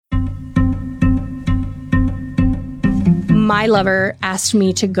my lover asked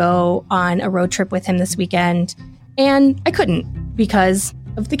me to go on a road trip with him this weekend, and I couldn't because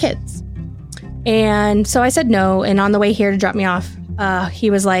of the kids. And so I said no. And on the way here to drop me off, he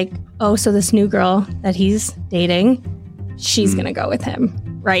was like, oh, so this new girl that he's dating, she's going to go with him.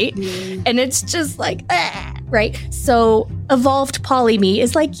 Right. And it's just like, right. So evolved poly me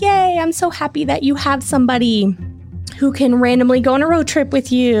is like, yay, I'm so happy that you have somebody who can randomly go on a road trip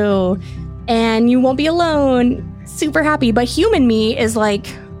with you and you won't be alone. Super happy. But human me is like,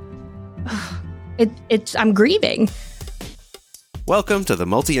 I'm grieving. Welcome to the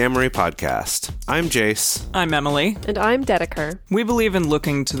Multi-Amory Podcast. I'm Jace. I'm Emily. And I'm Dedeker. We believe in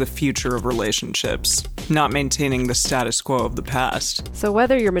looking to the future of relationships, not maintaining the status quo of the past. So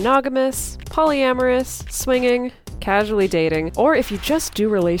whether you're monogamous, polyamorous, swinging, casually dating, or if you just do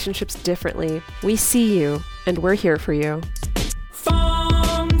relationships differently, we see you, and we're here for you.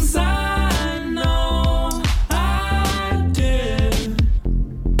 Songs I know I did,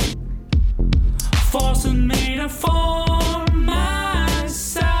 forcing me to form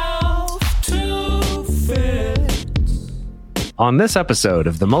myself to fit. On this episode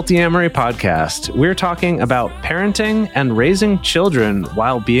of the Multi-Amory Podcast, we're talking about parenting and raising children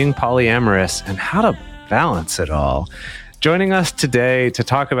while being polyamorous and how to balance it all. Joining us today to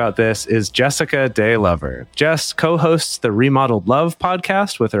talk about this is Jessica Day-Lover. Jess co-hosts the Remodeled Love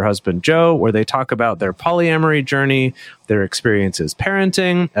podcast with her husband Joe, where they talk about their polyamory journey, their experiences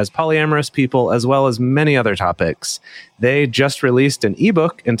parenting as polyamorous people, as well as many other topics. They just released an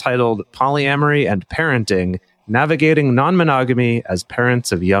ebook entitled Polyamory and Parenting: Navigating Non-Monogamy as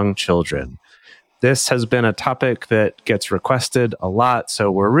Parents of Young Children. This has been a topic that gets requested a lot, so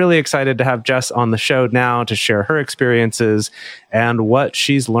we're really excited to have Jess on the show now to share her experiences and what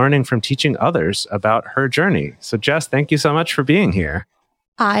she's learning from teaching others about her journey. So Jess, thank you so much for being here.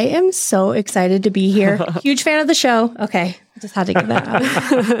 I am so excited to be here. Huge fan of the show. Okay, just had to get that out.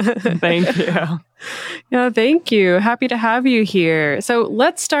 Thank you. Yeah, thank you. Happy to have you here. So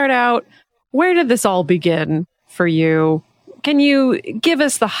let's start out. Where did this all begin for you? Can you give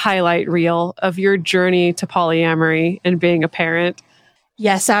us the highlight reel of your journey to polyamory and being a parent?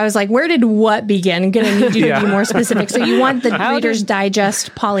 Yes, I was like, where did what begin? I'm going to need you to be more specific. So you want the Reader's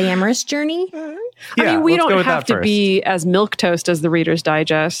Digest polyamorous journey? I mean, we don't have to be as milquetoast as the Reader's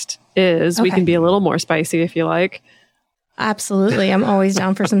Digest is. Okay. We can be a little more spicy if you like. Absolutely. I'm always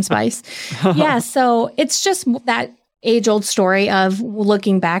down for some spice. Yeah, so it's just that age-old story of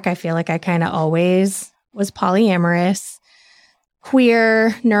looking back. I feel like I kind of always was polyamorous.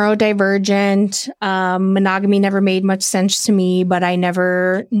 Queer, neurodivergent, monogamy never made much sense to me, but I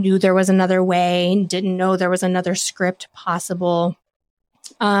never knew there was another way, didn't know there was another script possible.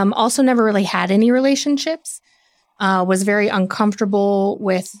 Also never really had any relationships, was very uncomfortable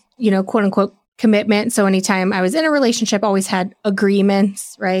with, quote unquote commitment. So anytime I was in a relationship, always had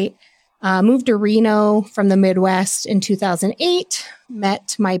agreements, right? Moved to Reno from the Midwest in 2008,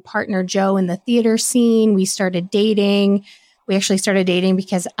 met my partner Joe in the theater scene. We started dating. We actually started dating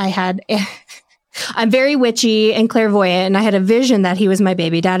because I'm very witchy and clairvoyant, and I had a vision that he was my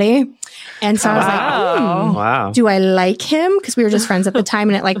baby daddy. And so I was like, do I like him? Because we were just friends at the time,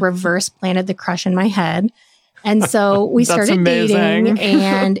 and it like reverse planted the crush in my head. And so we started dating,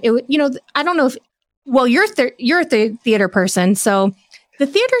 and it, I don't know if, well, you're a theater person. So the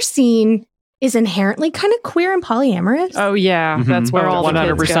theater scene is inherently kind of queer and polyamorous. Oh yeah. Mm-hmm. That's where all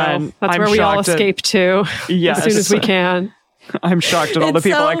 100%. The kids go. That's where we all escape to as soon as we can. I'm shocked at all the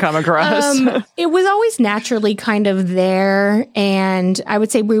people I come across. It was always naturally kind of there. And I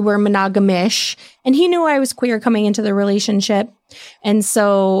would say we were monogamish. And he knew I was queer coming into the relationship. And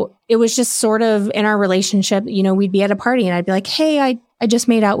so it was just sort of in our relationship, we'd be at a party and I'd be like, hey, I just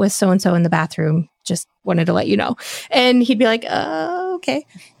made out with so-and-so in the bathroom. Just wanted to let you know. And he'd be like, okay.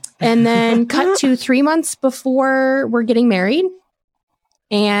 And then cut to 3 months before we're getting married.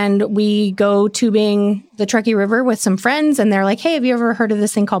 And we go tubing the Truckee River with some friends. And they're like, hey, have you ever heard of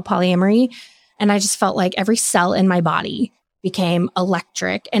this thing called polyamory? And I just felt like every cell in my body became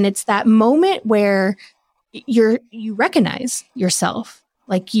electric. And it's that moment where you recognize yourself.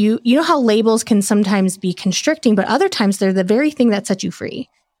 Like you know how labels can sometimes be constricting, but other times they're the very thing that sets you free.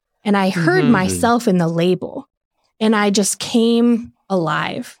 And I heard myself in the label and I just came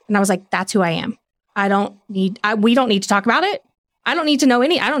alive. And I was like, that's who I am. We don't need to talk about it. I don't need to know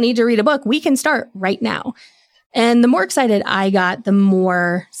I don't need to read a book. We can start right now. And the more excited I got, the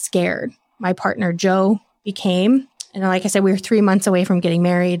more scared my partner Joe became. And like I said, we were 3 months away from getting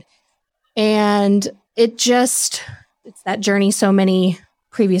married. And it's that journey so many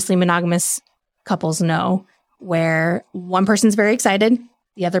previously monogamous couples know, where one person's very excited,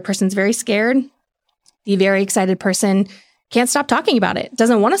 the other person's very scared. The very excited person can't stop talking about it,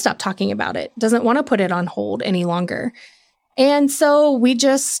 doesn't want to stop talking about it, doesn't want to put it on hold any longer. And so we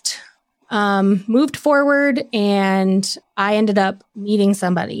just moved forward, and I ended up meeting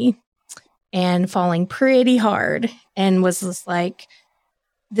somebody and falling pretty hard, and was just like,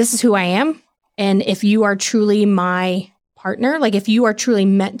 this is who I am. And if you are truly my partner, like if you are truly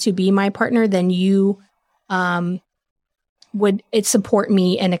meant to be my partner, then you would support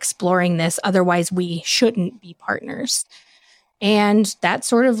me in exploring this. Otherwise, we shouldn't be partners. And that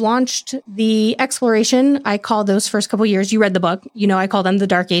sort of launched the exploration. I call those first couple years, you read the book, I call them the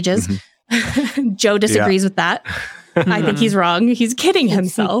dark ages. Joe disagrees with that. I think he's wrong. He's kidding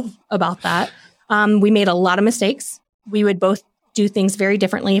himself about that. We made a lot of mistakes. We would both do things very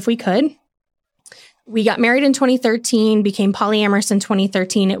differently if we could. We got married in 2013, became polyamorous in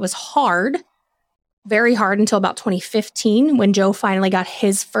 2013. It was hard, very hard, until about 2015 when Joe finally got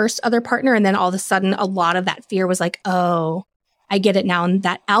his first other partner. And then all of a sudden, a lot of that fear was like, oh, I get it now. And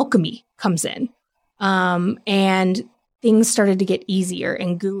that alchemy comes in. And things started to get easier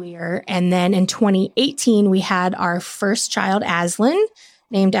and gooier. And then in 2018, we had our first child, Aslan,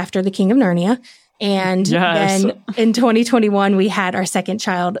 named after the King of Narnia. And then in 2021, we had our second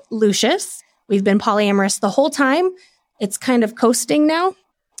child, Lucius. We've been polyamorous the whole time. It's kind of coasting now.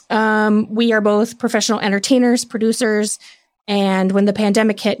 We are both professional entertainers, producers, and when the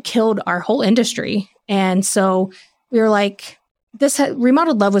pandemic hit, killed our whole industry. And so we were like,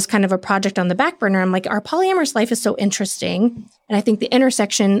 Remodeled Love was kind of a project on the back burner. I'm like, our polyamorous life is so interesting. And I think the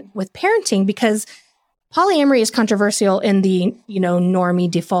intersection with parenting, because polyamory is controversial in the,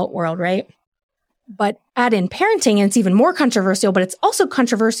 normie default world, right? But add in parenting, and it's even more controversial, but it's also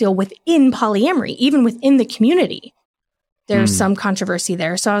controversial within polyamory, even within the community. There's some controversy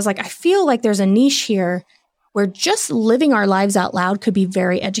there. So I was like, I feel like there's a niche here where just living our lives out loud could be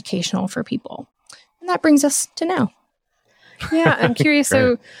very educational for people. And that brings us to now. Yeah, I'm curious.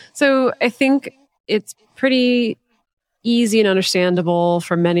 So I think it's pretty easy and understandable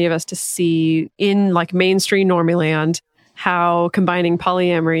for many of us to see in like mainstream normie land how combining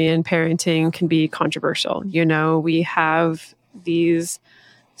polyamory and parenting can be controversial. We have these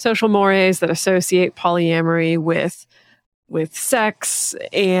social mores that associate polyamory with sex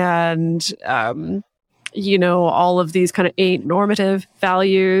and, all of these kind of 8 normative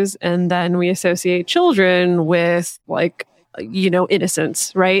values. And then we associate children with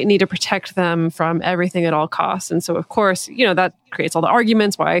innocence, right? Need to protect them from everything at all costs. And so, of course, that creates all the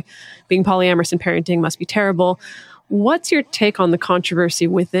arguments why being polyamorous and parenting must be terrible. What's your take on the controversy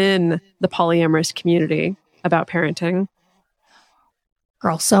within the polyamorous community about parenting?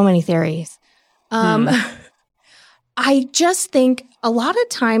 Girl, so many theories. I just think a lot of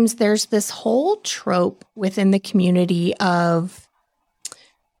times there's this whole trope within the community of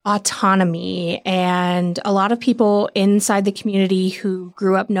autonomy, and a lot of people inside the community who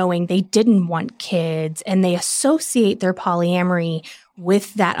grew up knowing they didn't want kids, and they associate their polyamory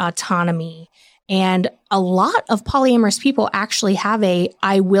with that autonomy. And a lot of polyamorous people actually have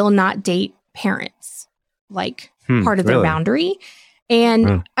I will not date parents, part of their boundary.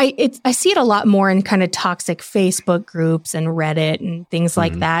 And I see it a lot more in kind of toxic Facebook groups and Reddit and things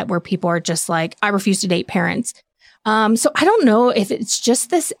like that, where people are just like, I refuse to date parents. So I don't know if it's just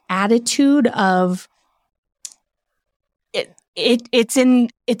this attitude of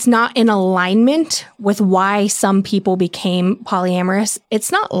it's not in alignment with why some people became polyamorous.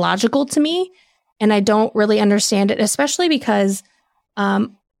 It's not logical to me, and I don't really understand it, especially because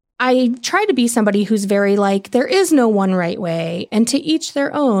I try to be somebody who's very there is no one right way, and to each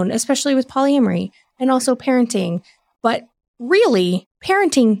their own, especially with polyamory and also parenting. But really,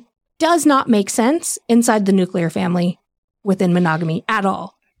 parenting does not make sense inside the nuclear family within monogamy at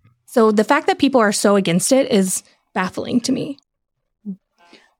all. So the fact that people are so against it is baffling to me.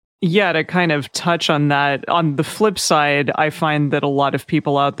 Yeah, to kind of touch on that, on the flip side, I find that a lot of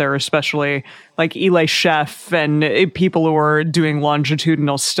people out there, especially like Eli Sheff and people who are doing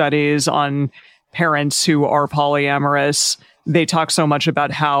longitudinal studies on parents who are polyamorous, they talk so much about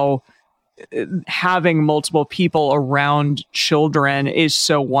how having multiple people around children is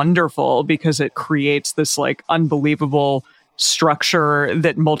so wonderful because it creates this unbelievable structure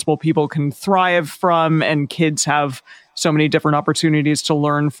that multiple people can thrive from, and kids have so many different opportunities to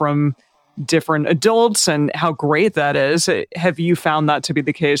learn from different adults, and how great that is. Have you found that to be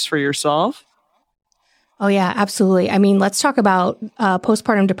the case for yourself? Oh, yeah, absolutely. I mean, let's talk about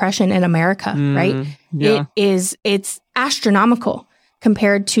postpartum depression in America, right? Yeah. It's astronomical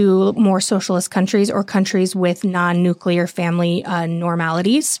compared to more socialist countries or countries with non-nuclear family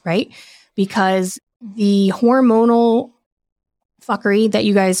normalities, right? Because the hormonal fuckery that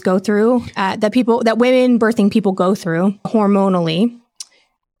you guys go through, that women birthing people go through hormonally,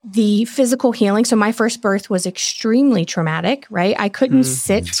 the physical healing. So my first birth was extremely traumatic, right? I couldn't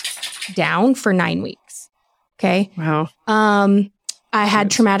sit down for 9 weeks. Okay. Wow. I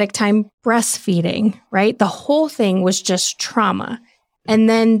had traumatic time breastfeeding, right? The whole thing was just trauma. And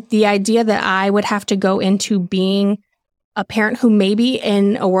then the idea that I would have to go into being a parent who maybe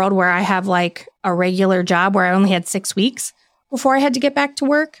in a world where I have like a regular job where I only had 6 weeks before I had to get back to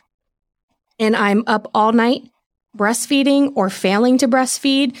work, and I'm up all night breastfeeding or failing to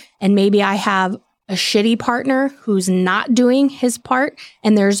breastfeed, and maybe I have a shitty partner who's not doing his part,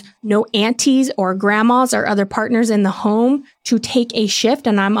 and there's no aunties or grandmas or other partners in the home to take a shift,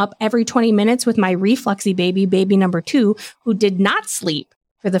 and I'm up every 20 minutes with my refluxy baby number 2, who did not sleep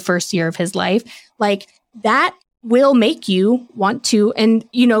for the first year of his life. Like, that will make you want to, and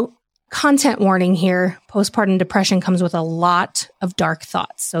content warning here, postpartum depression comes with a lot of dark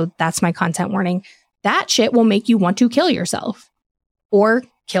thoughts. So that's my content warning. That shit will make you want to kill yourself or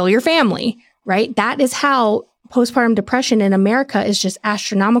kill your family, right? That is how postpartum depression in America is just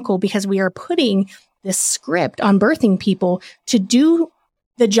astronomical, because we are putting this script on birthing people to do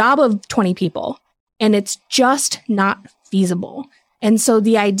the job of 20 people, and it's just not feasible. And so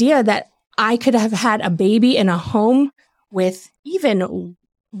the idea that I could have had a baby in a home with even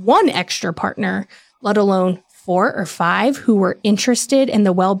one extra partner, let alone 4 or 5 who were interested in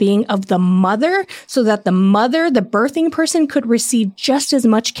the well-being of the mother, so that the mother, the birthing person, could receive just as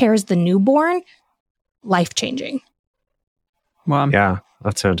much care as the newborn, life-changing. Wow. Yeah,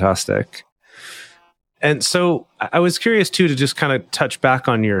 that's fantastic. And so I was curious too, to just kind of touch back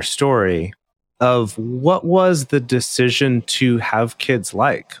on your story of what was the decision to have kids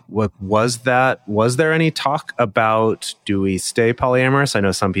like? What was that? Was there any talk about, do we stay polyamorous? I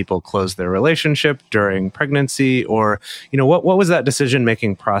know some people close their relationship during pregnancy, or, what was that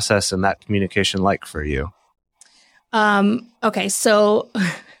decision-making process and that communication like for you? Okay. So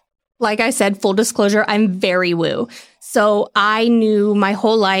like I said, full disclosure, I'm very woo. So I knew my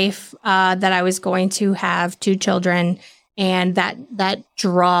whole life that I was going to have 2 children, and that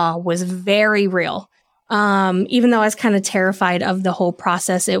draw was very real. Even though I was kind of terrified of the whole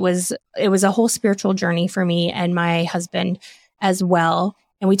process, it was a whole spiritual journey for me and my husband as well.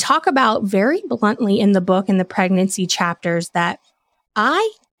 And we talk about very bluntly in the book, in the pregnancy chapters, that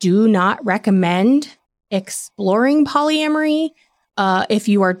I do not recommend exploring polyamory if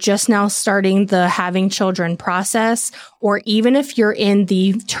you are just now starting the having children process, or even if you're in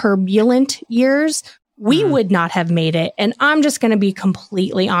the turbulent years. We would not have made it. And I'm just going to be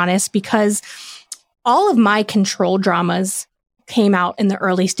completely honest, because all of my control dramas came out in the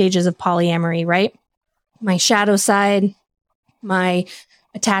early stages of polyamory, right? My shadow side, my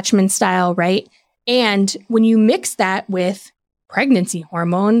attachment style, right? And when you mix that with pregnancy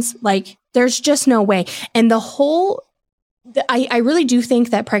hormones, like, there's just no way. And I really do think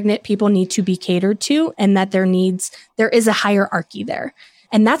that pregnant people need to be catered to, and that there is a hierarchy there.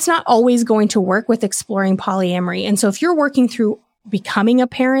 And that's not always going to work with exploring polyamory. And so if you're working through becoming a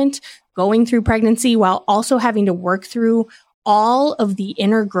parent, going through pregnancy, while also having to work through all of the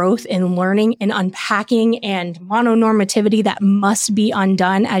inner growth and learning and unpacking and mononormativity that must be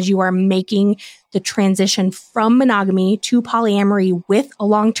undone as you are making the transition from monogamy to polyamory with a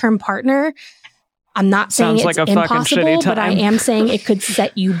long-term partner, I'm not saying Sounds it's like a fucking impossible, shitty but I time. am saying it could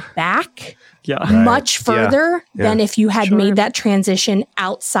set you back Yeah. much further than if you had Sure. made that transition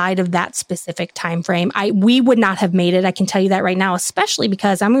outside of that specific time frame. We would not have made it. I can tell you that right now, especially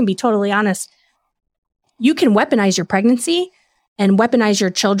because I'm going to be totally honest. You can weaponize your pregnancy and weaponize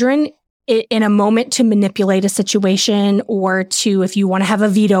your children in a moment to manipulate a situation, or to, if you want to have a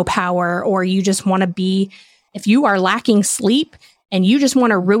veto power, or you just want to be, if you are lacking sleep and you just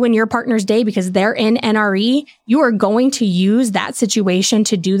want to ruin your partner's day because they're in NRE, you are going to use that situation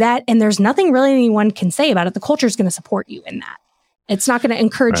to do that. And there's nothing really anyone can say about it. The culture is going to support you in that. It's not going to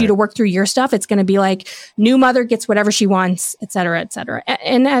encourage you to work through your stuff. It's going to be like, new mother gets whatever she wants, et cetera, et cetera.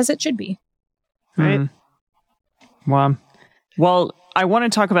 And as it should be. Right. Wow. Well, I want to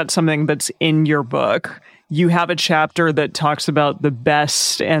talk about something that's in your book. You have a chapter that talks about the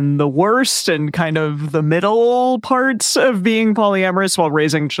best and the worst and kind of the middle parts of being polyamorous while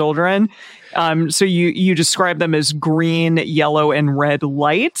raising children. So you describe them as green, yellow, and red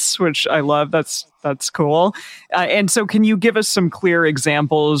lights, which I love. That's cool. And so can you give us some clear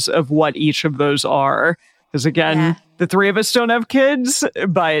examples of what each of those are? Because again, the 3 of us don't have kids,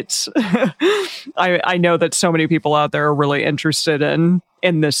 but I know that so many people out there are really interested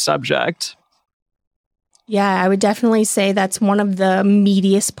in this subject. Yeah, I would definitely say that's one of the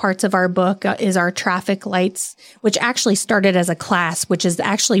meatiest parts of our book is our traffic lights, which actually started as a class, which is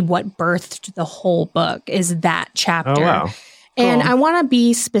actually what birthed the whole book, is that chapter. Oh, wow. And Cool. I want to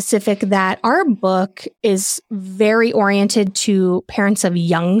be specific that our book is very oriented to parents of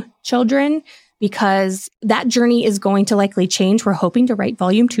young children because that journey is going to likely change. We're hoping to write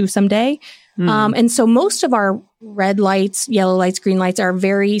volume 2 someday. And so most of our red lights, yellow lights, green lights are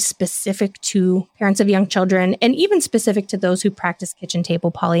very specific to parents of young children and even specific to those who practice kitchen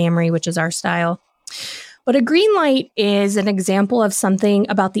table polyamory, which is our style. But a green light is an example of something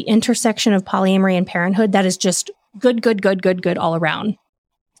about the intersection of polyamory and parenthood that is just good all around.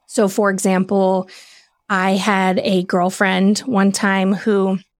 So for example, I had a girlfriend one time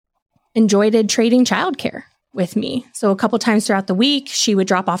who enjoyed trading childcare with me. So a couple times throughout the week, she would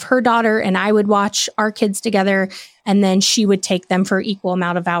drop off her daughter and I would watch our kids together. And then she would take them for equal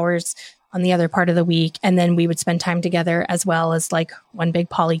amount of hours on the other part of the week. And then we would spend time together as well as like one big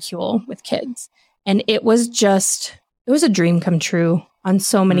polycule with kids. And it was a dream come true on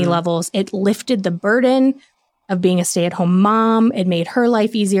so many levels. It lifted the burden of being a stay-at-home mom. It made her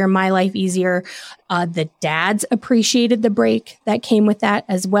life easier, my life easier. The dads appreciated the break that came with that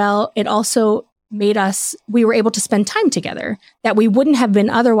as well. It also we were able to spend time together that we wouldn't have been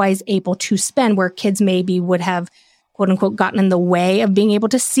otherwise able to spend, where kids maybe would have, quote unquote, gotten in the way of being able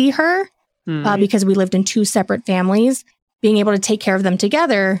to see her because we lived in 2 separate families. Being able to take care of them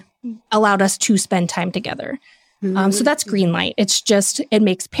together allowed us to spend time together. So that's green light. It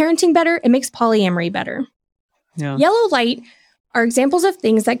makes parenting better. It makes polyamory better. Yeah. Yellow light are examples of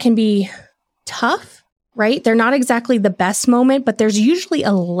things that can be tough, right? They're not exactly the best moment, but there's usually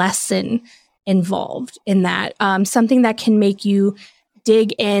a lesson involved in that. Something that can make you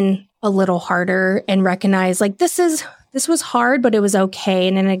dig in a little harder and recognize like, this was hard, but it was okay.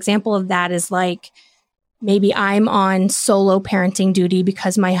 And an example of that is like, maybe I'm on solo parenting duty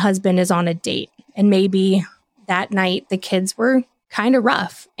because my husband is on a date. And maybe that night the kids were kind of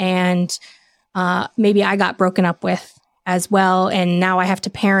rough and maybe I got broken up with as well. And now I have to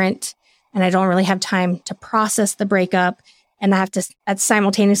parent and I don't really have time to process the breakup. And I have to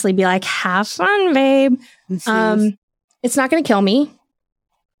simultaneously be like, have fun, babe. It's not going to kill me.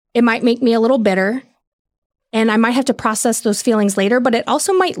 It might make me a little bitter. And I might have to process those feelings later, but it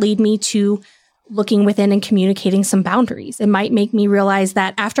also might lead me to looking within and communicating some boundaries. It might make me realize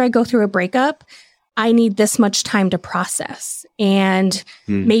that after I go through a breakup, I need this much time to process. And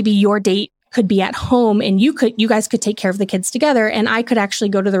maybe your date could be at home and you guys could take care of the kids together and I could actually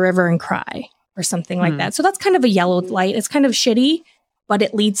go to the river and cry or something like that. So that's kind of a yellow light. It's kind of shitty, but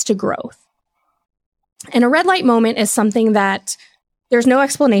it leads to growth. And a red light moment is something that there's no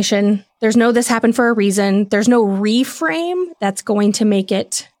explanation. There's no this happened for a reason. There's no reframe that's going to make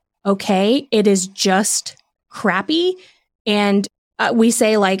it okay. It is just crappy. And we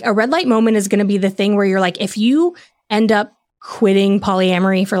say like a red light moment is going to be the thing where you're like, if you end up quitting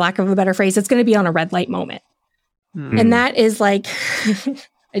polyamory, for lack of a better phrase, it's going to be on a red light moment. And that is like,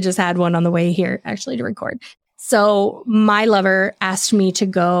 I just had one on the way here actually to record. So my lover asked me to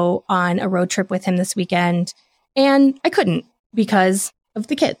go on a road trip with him this weekend and I couldn't because of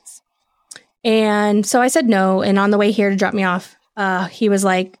the kids. And so I said no. And on the way here to drop me off, he was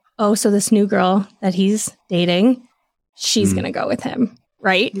like, oh, so this new girl that he's dating, she's going to go with him.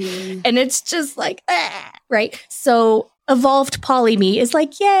 Right. And it's just like, right. So evolved poly me is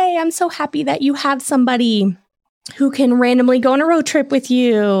like, yay, I'm so happy that you have somebody who can randomly go on a road trip with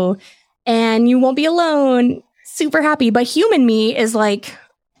you and you won't be alone. Super happy. But human me is like,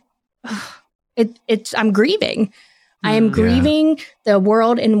 I'm grieving. I am grieving the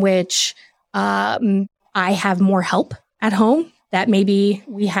world in which I have more help at home, that maybe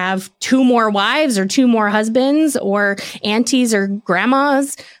we have 2 more wives or 2 more husbands or aunties or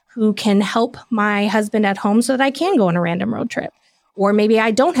grandmas who can help my husband at home so that I can go on a random road trip. Or maybe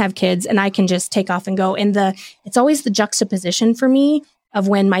I don't have kids and I can just take off and go. And it's always the juxtaposition for me of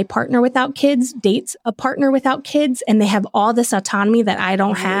when my partner without kids dates a partner without kids and they have all this autonomy that I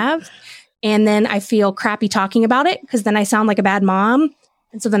don't have. And then I feel crappy talking about it because then I sound like a bad mom.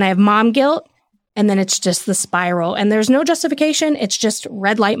 And so then I have mom guilt and then it's just the spiral and there's no justification. It's just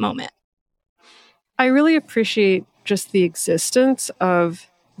red light moment. I really appreciate just the existence of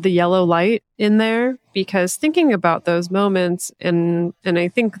the yellow light in there, because thinking about those moments, and I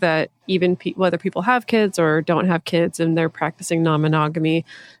think that even whether people have kids or don't have kids and they're practicing non-monogamy,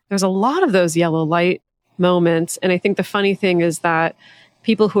 there's a lot of those yellow light moments. And I think the funny thing is that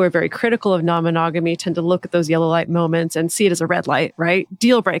people who are very critical of non-monogamy tend to look at those yellow light moments and see it as a red light, right?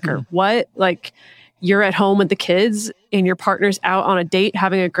 Deal breaker. What? Like, you're at home with the kids and your partner's out on a date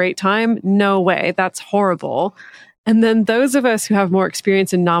having a great time. No way. That's horrible. And then those of us who have more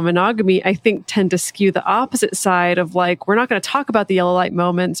experience in non-monogamy, I think tend to skew the opposite side of like, we're not going to talk about the yellow light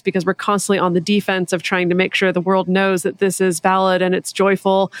moments because we're constantly on the defense of trying to make sure the world knows that this is valid and it's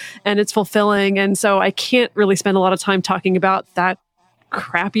joyful and it's fulfilling. And so I can't really spend a lot of time talking about that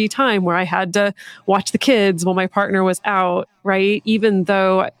crappy time where I had to watch the kids while my partner was out, right? Even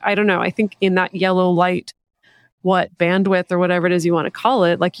though, I don't know, I think in that yellow light, bandwidth or whatever it is you want to call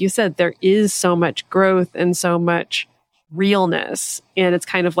it, like you said, there is so much growth and so much realness. And it's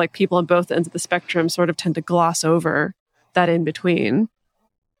kind of like people on both ends of the spectrum sort of tend to gloss over that in between.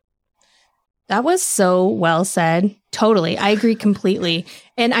 That was so well said. Totally. I agree completely.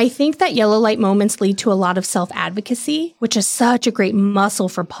 And I think that yellow light moments lead to a lot of self-advocacy, which is such a great muscle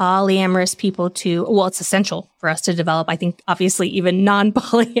for polyamorous people to, well, it's essential for us to develop. I think obviously even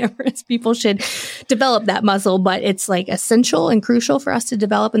non-polyamorous people should develop that muscle, but it's like essential and crucial for us to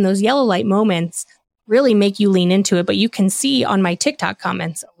develop. And those yellow light moments really make you lean into it. But you can see on my TikTok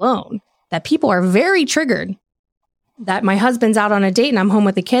comments alone that people are very triggered that my husband's out on a date and I'm home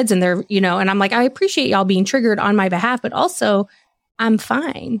with the kids and they're, and I'm like, I appreciate y'all being triggered on my behalf, but also I'm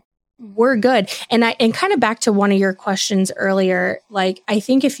fine. We're good. And kind of back to one of your questions earlier, like, I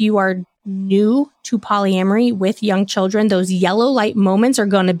think if you are new to polyamory with young children, those yellow light moments are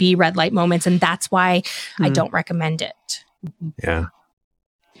going to be red light moments. And that's why I don't recommend it. Yeah.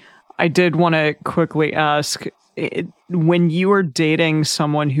 I did want to quickly ask, when you are dating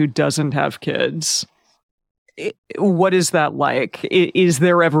someone who doesn't have kids, what is that like? Is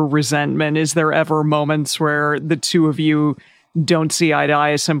there ever resentment? Is there ever moments where the two of you don't see eye to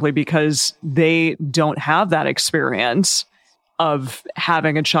eye simply because they don't have that experience of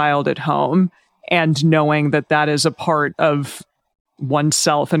having a child at home and knowing that that is a part of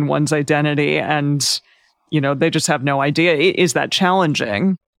oneself and one's identity, and they just have no idea? Is that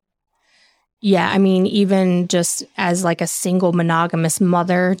challenging? Yeah, I mean, even just as like a single monogamous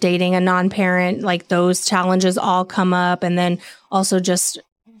mother dating a non-parent, like those challenges all come up. And then also just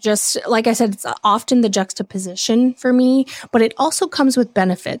like I said, it's often the juxtaposition for me, but it also comes with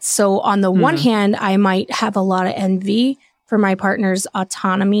benefits. So on the one hand, I might have a lot of envy for my partner's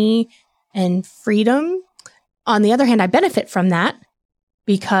autonomy and freedom. On the other hand, I benefit from that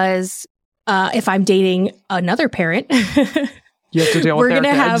because if I'm dating another parent, you have to deal with we're going to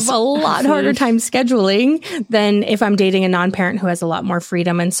kids. have a lot harder time scheduling than if I'm dating a non-parent who has a lot more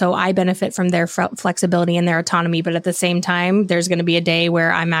freedom. And so I benefit from their flexibility and their autonomy. But at the same time, there's going to be a day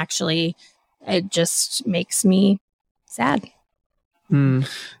where it just makes me sad.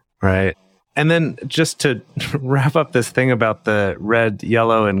 Right. And then just to wrap up this thing about the red,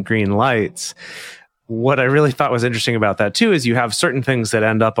 yellow, and green lights, what I really thought was interesting about that too is you have certain things that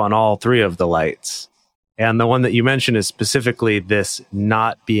end up on all three of the lights. And the one that you mentioned is specifically this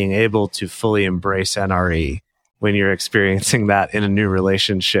not being able to fully embrace NRE when you're experiencing that in a new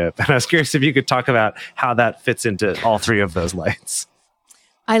relationship. And I was curious if you could talk about how that fits into all three of those lights.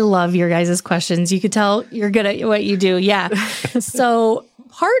 I love your guys' questions. You could tell you're good at what you do. Yeah. So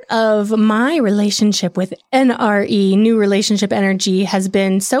part of my relationship with NRE, new relationship energy, has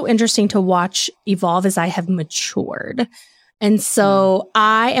been so interesting to watch evolve as I have matured. And so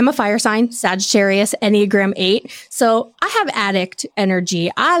I am a fire sign, Sagittarius, Enneagram 8. So I have addict energy.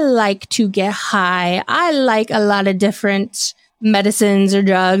 I like to get high. I like a lot of different medicines or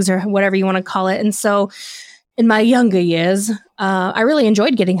drugs or whatever you want to call it. And so in my younger years, I really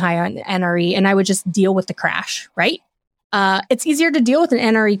enjoyed getting high on NRE, and I would just deal with the crash, right? It's easier to deal with an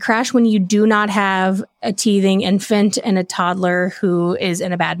NRE crash when you do not have a teething infant and a toddler who is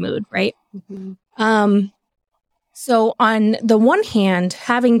in a bad mood, right? So on the one hand,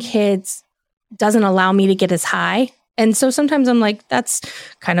 having kids doesn't allow me to get as high. And so sometimes I'm like, that's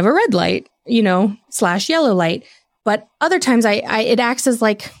kind of a red light, / yellow light. But other times it acts as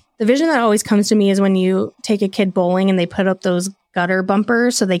like, the vision that always comes to me is when you take a kid bowling and they put up those gutter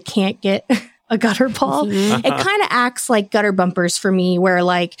bumpers so they can't get a gutter ball. It kind of acts like gutter bumpers for me, where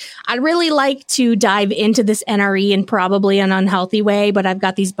like, I'd really like to dive into this NRE in probably an unhealthy way, but I've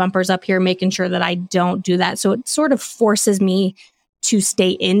got these bumpers up here making sure that I don't do that. So it sort of forces me to stay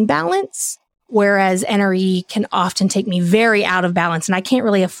in balance, whereas NRE can often take me very out of balance, and I can't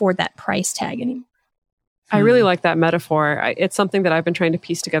really afford that price tag anymore. I really like that metaphor. It's something that I've been trying to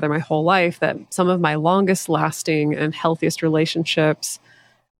piece together my whole life, that some of my longest lasting and healthiest relationships,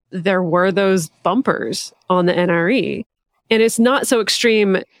 there were those bumpers on the NRE. And it's not so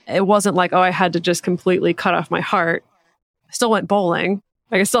extreme. It wasn't like, I had to just completely cut off my heart. I still went bowling.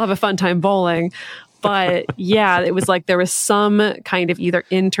 I still have a fun time bowling. But yeah, it was like there was some kind of either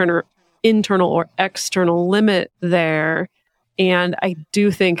internal internal or external limit there. And I do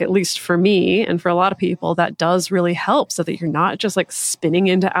think, at least for me and for a lot of people, that does really help so that you're not just like spinning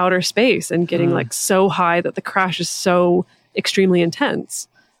into outer space and getting like so high that the crash is so extremely intense.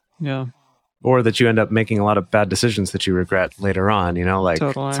 Yeah. Or that you end up making a lot of bad decisions that you regret later on, like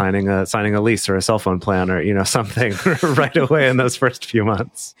Totally. signing a lease or a cell phone plan or, something right away in those first few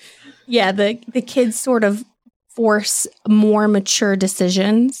months. Yeah, the kids sort of force more mature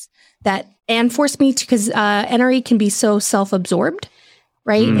decisions and force me to, because NRE can be so self-absorbed,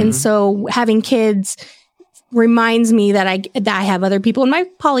 right? And so having kids reminds me that I have other people in my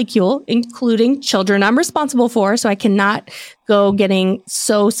polycule, including children I'm responsible for, so I cannot go getting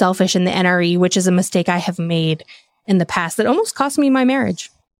so selfish in the NRE, which is a mistake I have made in the past that almost cost me my marriage.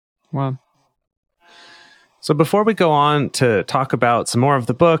 Wow. So before we go on to talk about some more of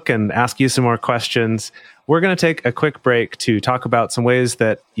the book and ask you some more questions, we're going to take a quick break to talk about some ways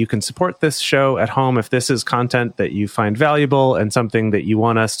that you can support this show at home if this is content that you find valuable and something that you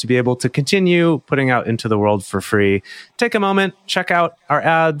want us to be able to continue putting out into the world for free. Take a moment, check out our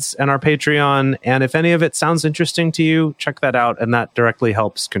ads and our Patreon, and if any of it sounds interesting to you, check that out, and that directly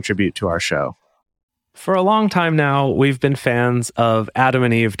helps contribute to our show. For a long time now, we've been fans of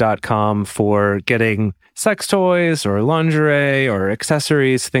adamandeve.com for getting sex toys or lingerie or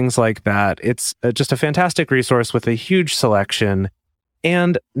accessories, things like that. It's just a fantastic resource with a huge selection.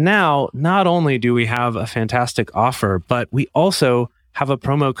 And now, not only do we have a fantastic offer, but we also have a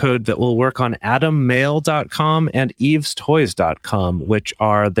promo code that will work on adammail.com and evestoys.com, which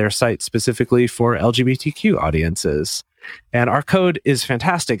are their sites specifically for LGBTQ audiences. And our code is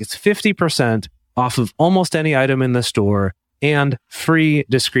fantastic. It's 50% off of almost any item in the store and free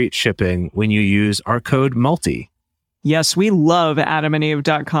discreet shipping when you use our code MULTI. Yes, we love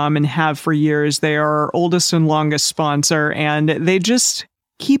adamandeve.com and have for years. They are our oldest and longest sponsor, and they just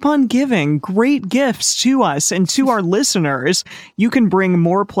keep on giving great gifts to us and to our listeners. You can bring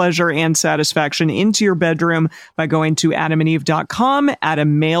more pleasure and satisfaction into your bedroom by going to adamandeve.com,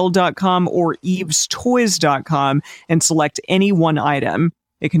 adammail.com, or evestoys.com and select any one item.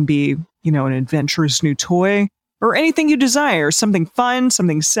 It can be, an adventurous new toy or anything you desire, something fun,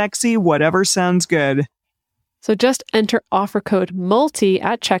 something sexy, whatever sounds good. So just enter offer code MULTI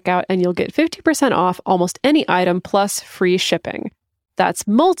at checkout and you'll get 50% off almost any item plus free shipping. That's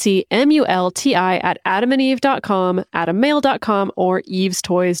MULTI, M-U-L-T-I, at adamandeve.com, adammail.com, or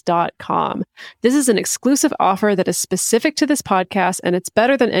evestoys.com. This is an exclusive offer that is specific to this podcast, and it's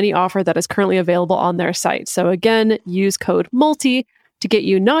better than any offer that is currently available on their site. So again, use code MULTI to get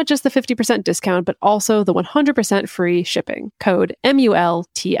you not just the 50% discount, but also the 100% free shipping. Code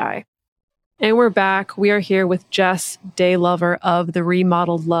MULTI. And we're back. We are here with Jess Daylover of the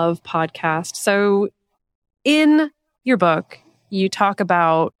Remodeled Love podcast. So in your book, you talk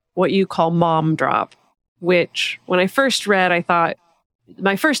about what you call mom drop, which when I first read, I thought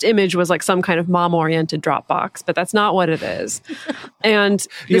my first image was like some kind of mom-oriented drop box, but that's not what it is. And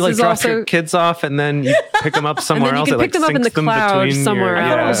you this is drop also your kids off and then you pick them up somewhere and then you else. can pick them up in the cloud somewhere I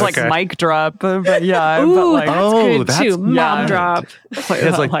thought it was else. like mic drop, but yeah. Ooh, but like, that's good that's- too. Mom yeah. drop. It's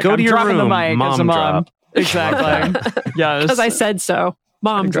like, go I'm to your dropping room, the mic mom as a mom. drop. Exactly. Yes. Because I said so.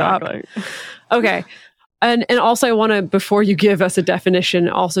 Mom drop. Exactly. Okay. And also I want to, before you give us a definition,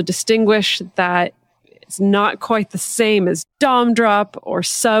 also distinguish that it's not quite the same as dom drop or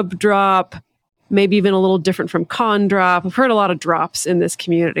sub drop, maybe even a little different from con drop. I've heard a lot of drops in this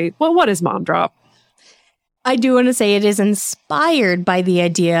community. Well, what is mom drop? I do want to say it is inspired by the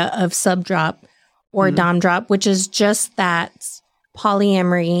idea of sub drop or dom drop, which is just that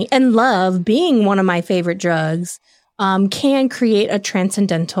polyamory and love being one of my favorite drugs can create a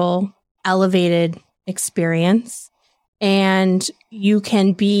transcendental, elevated experience. And you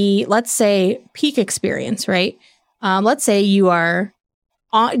can be, let's say, peak experience, right? Let's say you are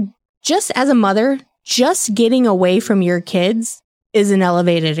just as a mother, just getting away from your kids is an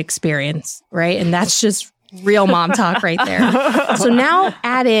elevated experience, right? And that's just real mom talk right there. So now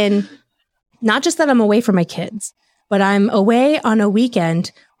add in, not just that I'm away from my kids, but I'm away on a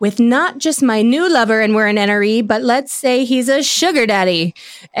weekend with not just my new lover and we're an NRE, but let's say he's a sugar daddy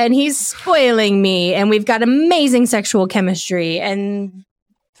and he's spoiling me and we've got amazing sexual chemistry and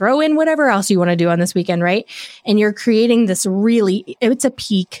throw in whatever else you want to do on this weekend, right? And you're creating this really, it's a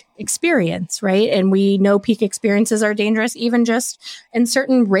peak experience, right? And we know peak experiences are dangerous, even just in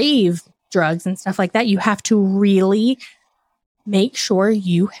certain rave drugs and stuff like that. You have to really make sure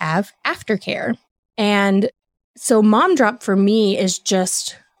you have aftercare. And so mom drop for me is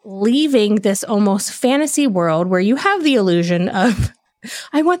just leaving this almost fantasy world where you have the illusion of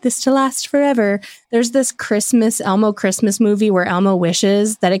I want this to last forever. There's this Elmo Christmas movie where Elmo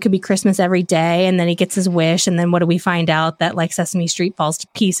wishes that it could be Christmas every day, and then he gets his wish, and then what do we find out? That like Sesame Street falls to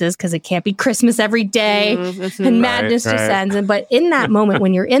pieces because it can't be Christmas every day, and madness descends. But in that moment,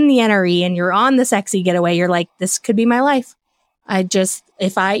 when you're in the NRE and you're on the sexy getaway, you're like, this could be my life.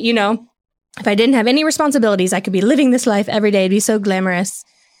 If I didn't have any responsibilities, I could be living this life every day. It'd be so glamorous.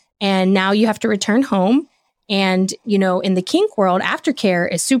 And now you have to return home. And, in the kink world,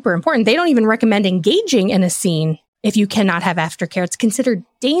 aftercare is super important. They don't even recommend engaging in a scene if you cannot have aftercare. It's considered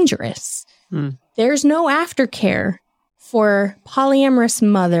dangerous. There's no aftercare for polyamorous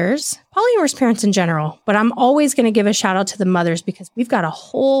mothers, polyamorous parents in general. But I'm always going to give a shout out to the mothers because we've got a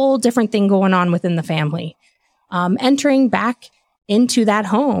whole different thing going on within the family. Entering back into that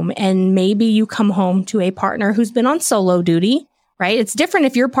home, and maybe you come home to a partner who's been on solo duty. Right? It's different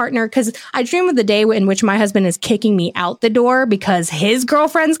if your partner, because I dream of the day in which my husband is kicking me out the door because his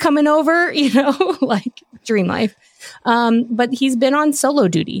girlfriend's coming over, like dream life. But he's been on solo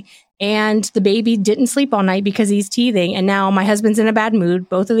duty, and the baby didn't sleep all night because he's teething. And now my husband's in a bad mood.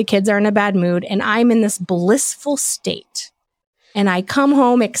 Both of the kids are in a bad mood, and I'm in this blissful state. And I come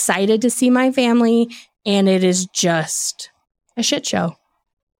home excited to see my family, and it is just a shit show.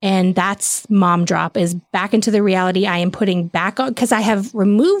 And that's mom drop, is back into the reality I am putting back on, because I have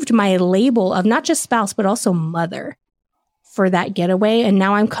removed my label of not just spouse, but also mother for that getaway. And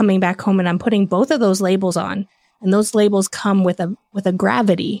now I'm coming back home and I'm putting both of those labels on. And those labels come with a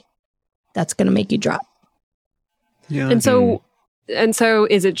gravity that's going to make you drop. Yeah. And so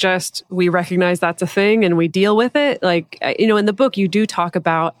is it just we recognize that's a thing and we deal with it? Like, in the book, you do talk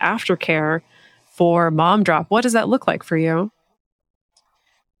about aftercare for mom drop. What does that look like for you?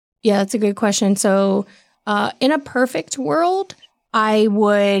 Yeah, that's a good question. So in a perfect world, I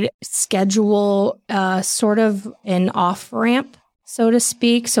would schedule sort of an off-ramp, so to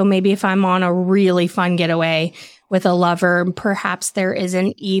speak. So maybe if I'm on a really fun getaway with a lover, perhaps there is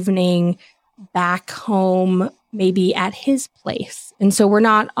an evening back home, maybe at his place. And so we're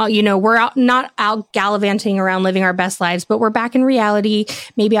not, not out gallivanting around living our best lives, but we're back in reality.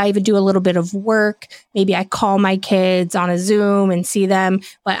 Maybe I even do a little bit of work. Maybe I call my kids on a Zoom and see them.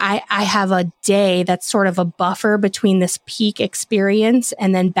 But I have a day that's sort of a buffer between this peak experience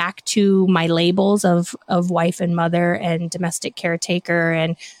and then back to my labels of wife and mother and domestic caretaker.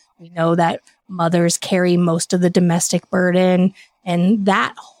 And we know that mothers carry most of the domestic burden. And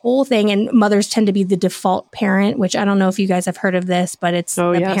that whole thing, and mothers tend to be the default parent, which I don't know if you guys have heard of this, but it's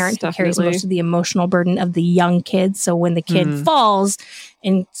parent who carries most of the emotional burden of the young kids. So when the kid falls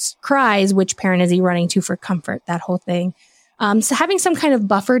and cries, which parent is he running to for comfort? That whole thing. So having some kind of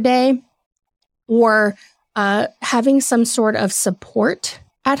buffer day, or having some sort of support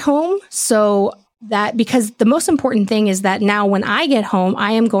at home. So that, because the most important thing is that now when I get home,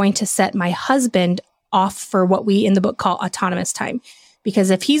 I am going to set my husband off for what we in the book call autonomous time.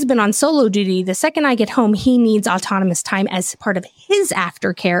 Because if he's been on solo duty, the second I get home, he needs autonomous time as part of his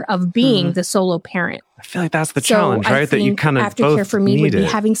aftercare of being the solo parent. I feel like that's the challenge, right? That you kind of aftercare both for me need would be it.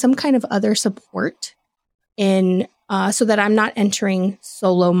 having some kind of other support in so that I'm not entering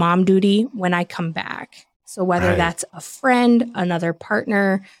solo mom duty when I come back. So whether that's a friend, another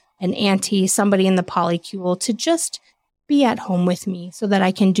partner, an auntie, somebody in the polycule to just be at home with me so that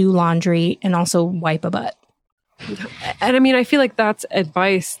I can do laundry and also wipe a butt. And I mean, I feel like that's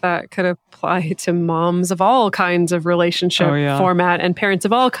advice that could apply to moms of all kinds of relationship format and parents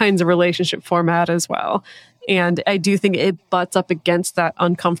of all kinds of relationship format as well. And I do think it butts up against that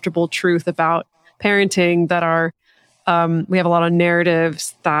uncomfortable truth about parenting that are, we have a lot of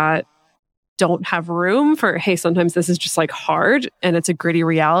narratives that don't have room for, hey, sometimes this is just like hard and it's a gritty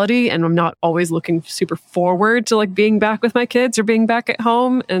reality. And I'm not always looking super forward to like being back with my kids or being back at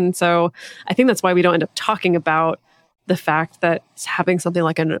home. And so I think that's why we don't end up talking about the fact that having something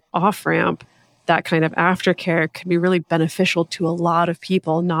like an off-ramp, that kind of aftercare, can be really beneficial to a lot of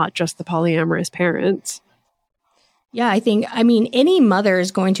people, not just the polyamorous parents. Yeah, I mean, any mother is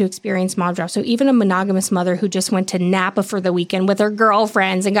going to experience mom drop. So even a monogamous mother who just went to Napa for the weekend with her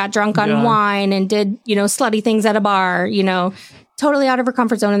girlfriends and got drunk on wine and did, slutty things at a bar, totally out of her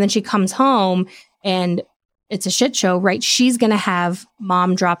comfort zone. And then she comes home and it's a shit show, right? She's going to have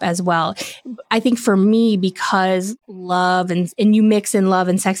mom drop as well. I think for me, because love and you mix in love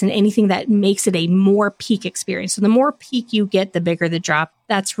and sex and anything that makes it a more peak experience. So the more peak you get, the bigger the drop.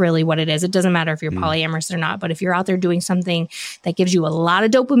 That's really what it is. It doesn't matter if you're polyamorous or not, but if you're out there doing something that gives you a lot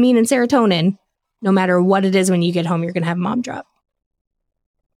of dopamine and serotonin, no matter what it is, when you get home, you're going to have mom drop.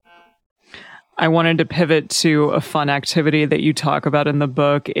 I wanted to pivot to a fun activity that you talk about in the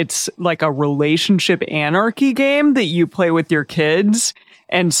book. It's like a relationship anarchy game that you play with your kids.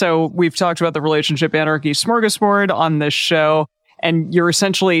 And so we've talked about the relationship anarchy smorgasbord on this show, and you're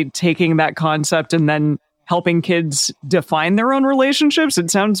essentially taking that concept and then helping kids define their own relationships. It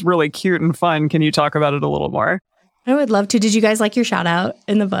sounds really cute and fun. Can you talk about it a little more? I would love to. Did you guys like your shout out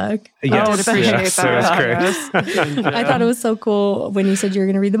in the book? Yes, I would appreciate yes, that. it was great. I thought it was so cool when you said you were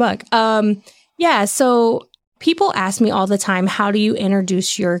going to read the book. Yeah, so people ask me all the time, how do you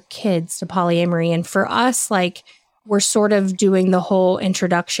introduce your kids to polyamory? And for us, like, we're sort of doing the whole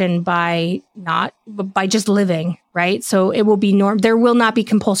introduction by just living, right? So it will be there will not be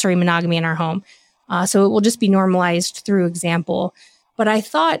compulsory monogamy in our home. So it will just be normalized through example. But I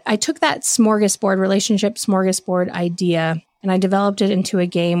thought I took that relationship smorgasbord idea, and I developed it into a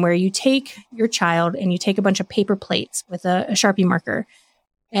game where you take your child and you take a bunch of paper plates with a Sharpie marker.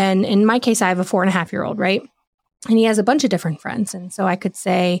 And in my case, I have a 4.5-year-old, right? And he has a bunch of different friends. And so I could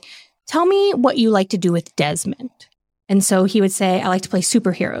say, tell me what you like to do with Desmond. And so he would say, I like to play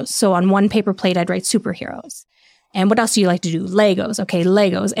superheroes. So on one paper plate, I'd write superheroes. And what else do you like to do? Legos. Okay,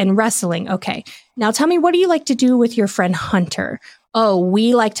 Legos. And wrestling. Okay. Now tell me, what do you like to do with your friend Hunter? Oh,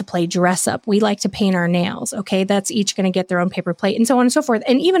 we like to play dress up. We like to paint our nails. Okay, that's each going to get their own paper plate, and so on and so forth.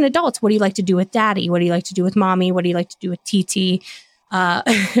 And even adults, what do you like to do with daddy? What do you like to do with mommy? What do you like to do with TT?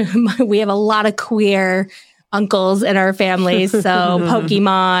 We have a lot of queer uncles in our families. So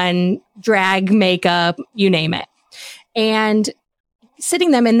Pokemon, drag makeup, you name it. And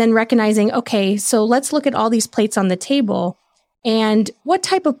sitting them and then recognizing, okay, so let's look at all these plates on the table. And what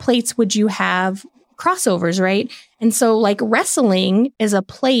type of plates would you have crossovers, right? And so like wrestling is a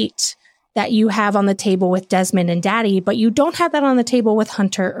plate that you have on the table with Desmond and daddy, but you don't have that on the table with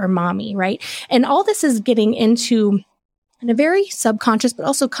Hunter or mommy, right? And all this is getting into, in a very subconscious but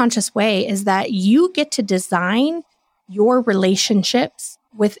also conscious way, is that you get to design your relationships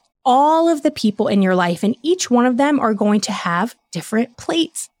with all of the people in your life, and each one of them are going to have different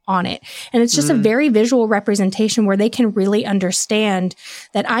plates on it. And it's just a very visual representation where they can really understand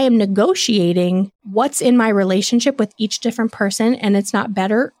that I am negotiating what's in my relationship with each different person, and it's not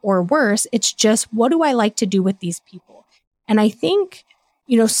better or worse. It's just, what do I like to do with these people? And I think,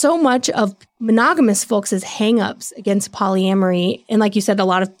 so much of monogamous folks' hangups against polyamory, and like you said, a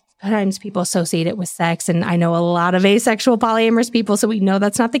lot of times people associate it with sex, and I know a lot of asexual polyamorous people, so we know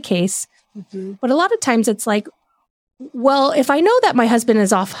that's not the case. But a lot of times it's like, well, if I know that my husband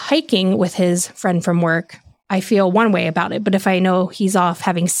is off hiking with his friend from work, I feel one way about it. But if I know he's off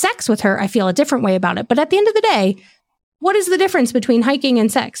having sex with her, I feel a different way about it. But at the end of the day, what is the difference between hiking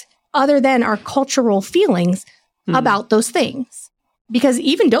and sex other than our cultural feelings about those things? Because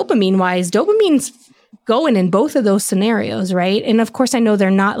even dopamine's going in both of those scenarios, right? And of course, I know they're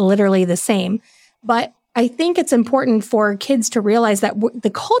not literally the same, but I think it's important for kids to realize that the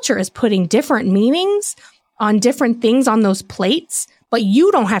culture is putting different meanings on different things on those plates, but you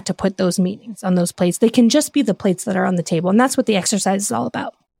don't have to put those meanings on those plates. They can just be the plates that are on the table. And that's what the exercise is all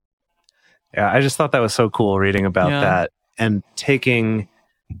about. Yeah, I just thought that was so cool reading about that and taking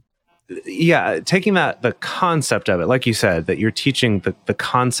the concept of it, like you said, that you're teaching the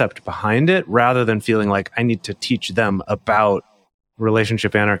concept behind it rather than feeling like I need to teach them about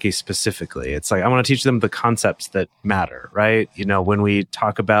relationship anarchy specifically. It's like, I want to teach them the concepts that matter, right? When we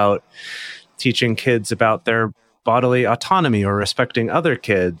talk about teaching kids about their bodily autonomy or respecting other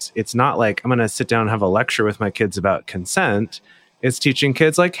kids, it's not like I'm going to sit down and have a lecture with my kids about consent. It's teaching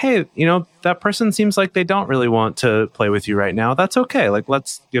kids like, hey, that person seems like they don't really want to play with you right now. That's okay. Like,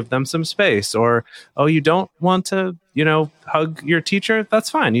 let's give them some space. Or, oh, you don't want to, hug your teacher?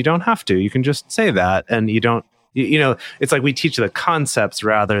 That's fine. You don't have to. You can just say that. And you don't, it's like we teach the concepts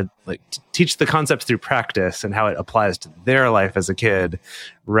teach the concepts through practice and how it applies to their life as a kid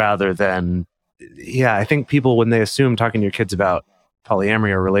rather than, I think people, when they assume talking to your kids about polyamory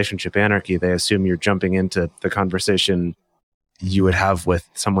or relationship anarchy, they assume you're jumping into the conversation you would have with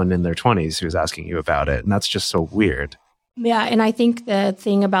someone in their 20s who's asking you about it. And that's just so weird. Yeah. And I think the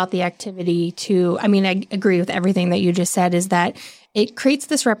thing about the activity too, I agree with everything that you just said, is that it creates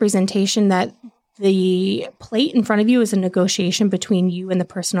this representation that the plate in front of you is a negotiation between you and the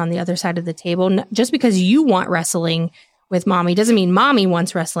person on the other side of the table. Just because you want wrestling with mommy doesn't mean mommy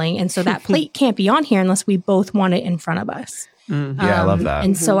wants wrestling. And so that plate can't be on here unless we both want it in front of us. Yeah, I love that.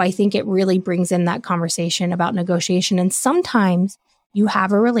 And so I think it really brings in that conversation about negotiation. And sometimes you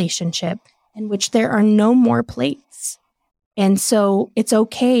have a relationship in which there are no more plates. And so it's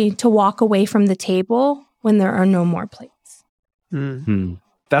okay to walk away from the table when there are no more plates.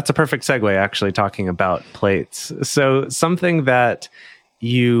 That's a perfect segue, actually, talking about plates. So something that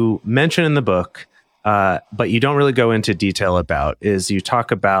you mention in the book, but you don't really go into detail about, is you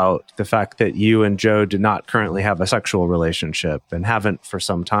talk about the fact that you and Joe do not currently have a sexual relationship and haven't for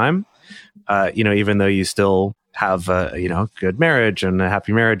some time. Even though you still have a good marriage and a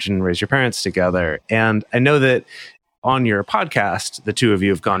happy marriage and raise your parents together. And I know that on your podcast, the two of you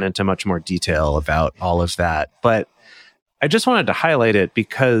have gone into much more detail about all of that. But I just wanted to highlight it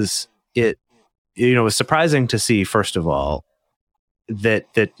because it was surprising to see, first of all,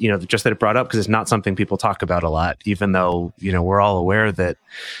 that just that it brought up, because it's not something people talk about a lot, even though, we're all aware that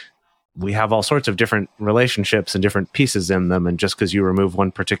we have all sorts of different relationships and different pieces in them. And just because you remove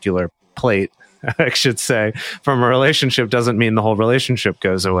one particular plate, I should say, from a relationship doesn't mean the whole relationship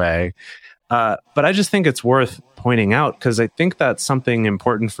goes away. But I just think it's worth pointing out, because I think that's something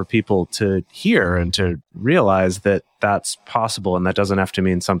important for people to hear and to realize that that's possible, and that doesn't have to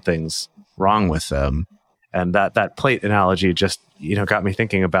mean something's wrong with them. And that plate analogy just, got me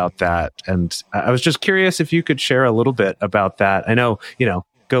thinking about that. And I was just curious if you could share a little bit about that. I know,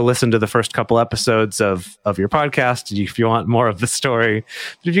 go listen to the first couple episodes of your podcast if you want more of the story.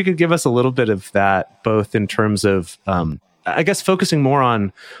 But if you could give us a little bit of that, both in terms of, I guess, focusing more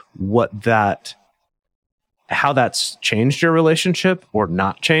on how that's changed your relationship or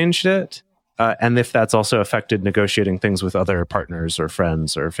not changed it. And if that's also affected negotiating things with other partners or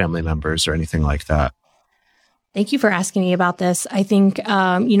friends or family members or anything like that. Thank you for asking me about this. I think,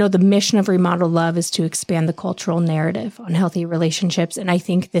 the mission of Remodel Love is to expand the cultural narrative on healthy relationships. And I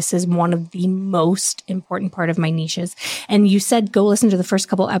think this is one of the most important part of my niches. And you said, go listen to the first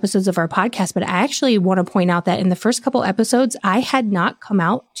couple episodes of our podcast. But I actually want to point out that in the first couple episodes, I had not come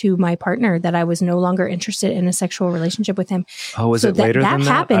out to my partner that I was no longer interested in a sexual relationship with him. Oh, was it later than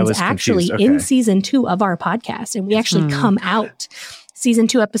that? That happens actually in season 2 of our podcast. And we actually come out season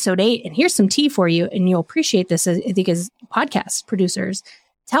 2, episode 8. And here's some tea for you. And you'll appreciate this, I think, as podcast producers.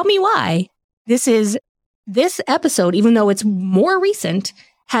 Tell me why this episode, even though it's more recent,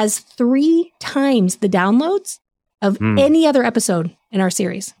 has 3 times the downloads of any other episode in our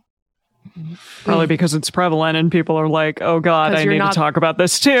series. Probably because it's prevalent and people are like, oh God, I need to talk about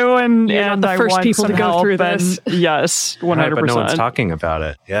this too. And the I first want people to go through and this. Yes, 100%. Right, but no one's talking about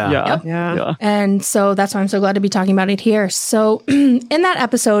it. Yeah. And so that's why I'm so glad to be talking about it here. So in that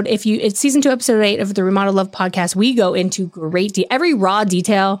episode, it's season 2, episode 8 of the Remodel Love podcast, we go into great every raw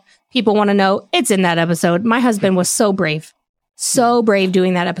detail people want to know. It's in that episode. My husband was so brave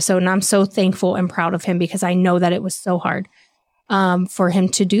doing that episode. And I'm so thankful and proud of him, because I know that it was so hard for him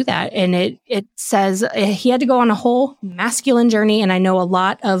to do that. And it says he had to go on a whole masculine journey. And I know a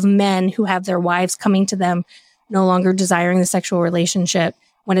lot of men who have their wives coming to them no longer desiring the sexual relationship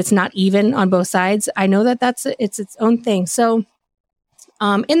when it's not even on both sides. I know that it's its own thing. So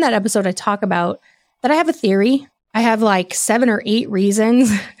in that episode, I talk about that I have a theory. I have like 7 or 8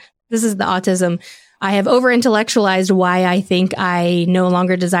 reasons. This is the autism. I have over-intellectualized why I think I no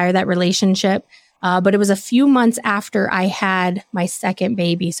longer desire that relationship. But it was a few months after I had my second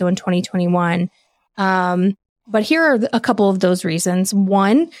baby, so in 2021. But here are a couple of those reasons.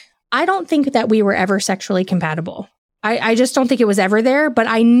 One, I don't think that we were ever sexually compatible. I just don't think it was ever there, but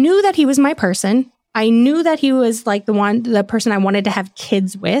I knew that he was my person. I knew that he was like the person I wanted to have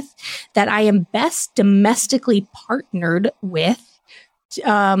kids with, that I am best domestically partnered with.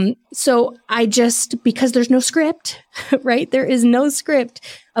 So I just, because there's no script, right? There is no script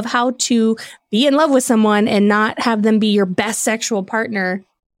of how to be in love with someone and not have them be your best sexual partner.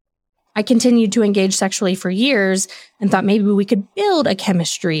 I continued to engage sexually for years and thought maybe we could build a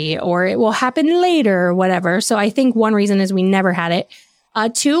chemistry or it will happen later or whatever. So I think one reason is we never had it.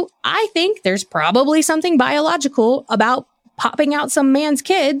 2, I think there's probably something biological about popping out some man's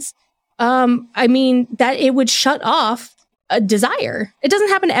kids. That it would shut off a desire. It doesn't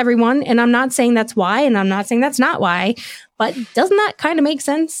happen to everyone, and I'm not saying that's why, and I'm not saying that's not why, but doesn't that kind of make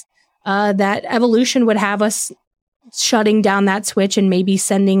sense? That evolution would have us shutting down that switch and maybe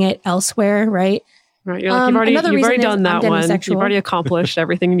sending it elsewhere, right? Right. You're like, you've already done that one. You've already accomplished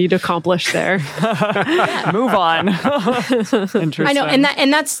everything you need to accomplish there. Move on. Interesting. I know,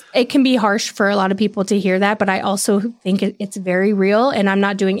 and that's it can be harsh for a lot of people to hear that, but I also think it's very real, and I'm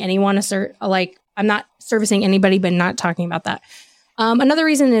not doing anyone I'm not servicing anybody, but not talking about that. Another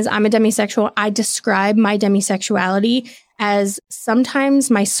reason is I'm a demisexual. I describe my demisexuality as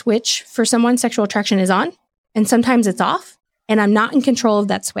sometimes my switch for someone's sexual attraction is on, and sometimes it's off, and I'm not in control of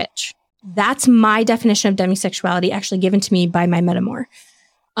that switch. That's my definition of demisexuality, actually given to me by my metamor.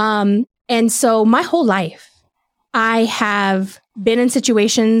 And so my whole life, I have been in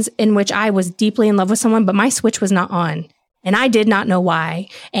situations in which I was deeply in love with someone, but my switch was not on. And I did not know why.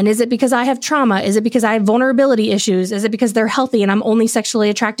 And is it because I have trauma? Is it because I have vulnerability issues? Is it because they're healthy and I'm only sexually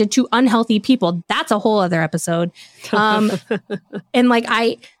attracted to unhealthy people? That's a whole other episode. And like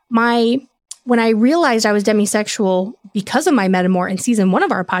when I realized I was demisexual because of my metamor in season 1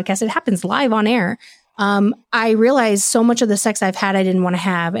 of our podcast, it happens live on air. I realized so much of the sex I've had I didn't want to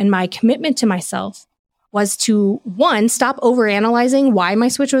have. And my commitment to myself was to, 1, stop overanalyzing why my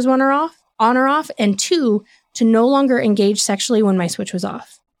switch was on or off, and 2, to no longer engage sexually when my switch was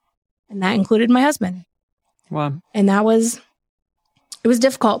off. And that included my husband. Wow. And it was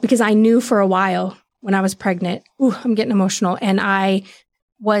difficult because I knew for a while when I was pregnant, I'm getting emotional. And I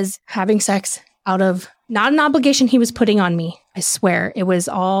was having sex out of not an obligation he was putting on me. I swear it was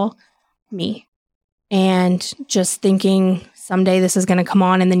all me. And just thinking someday this is going to come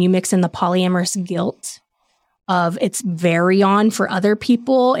on. And then you mix in the polyamorous guilt of it's very on for other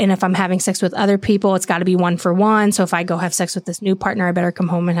people. And if I'm having sex with other people, it's got to be 1 for 1. So if I go have sex with this new partner, I better come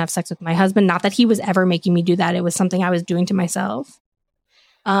home and have sex with my husband. Not that he was ever making me do that. It was something I was doing to myself.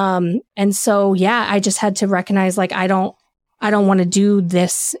 And so, yeah, I just had to recognize like, I don't want to do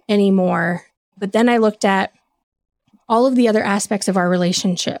this anymore. But then I looked at all of the other aspects of our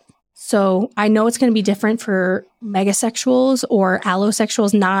relationship. So I know it's going to be different for megasexuals or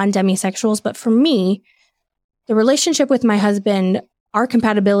allosexuals, non-demisexuals. But for me, the relationship with my husband, our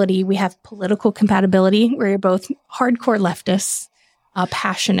compatibility, we have political compatibility. We're both hardcore leftists,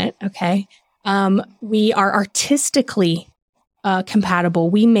 passionate. Okay. We are artistically compatible.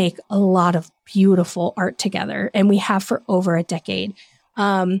 We make a lot of beautiful art together, and we have for over a decade.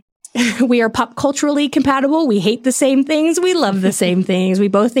 We are pop culturally compatible. We hate the same things. We love the same things. We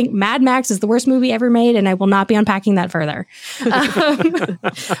both think Mad Max is the worst movie ever made, and I will not be unpacking that further.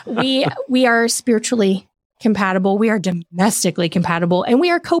 We are spiritually compatible. We are domestically compatible, and we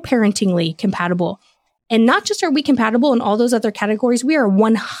are co-parentingly compatible. And not just are we compatible in all those other categories, we are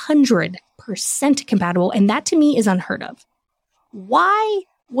 100% compatible. And that to me is unheard of. Why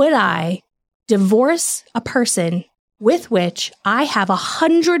would I divorce a person with which I have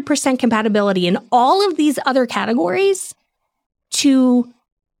 100% compatibility in all of these other categories to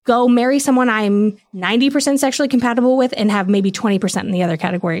go marry someone I'm 90% sexually compatible with and have maybe 20% in the other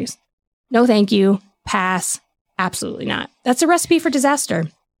categories? No, thank you. Pass. Absolutely not. That's a recipe for disaster.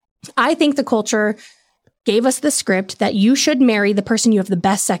 I think the culture gave us the script that you should marry the person you have the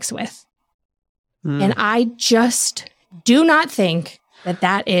best sex with. And I just do not think that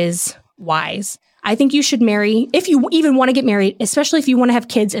that is wise. I think you should marry, if you even want to get married, especially if you want to have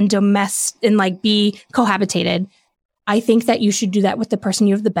kids and like be cohabitated. I think that you should do that with the person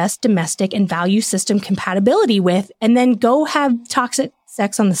you have the best domestic and value system compatibility with, and then go have toxic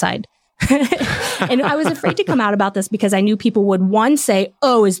sex on the side. And I was afraid to come out about this because I knew people would, one, say,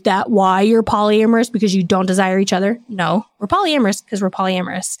 oh, is that why you're polyamorous? Because you don't desire each other? No, we're polyamorous because we're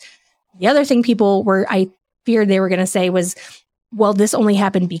polyamorous. The other thing I feared they were going to say was, well, this only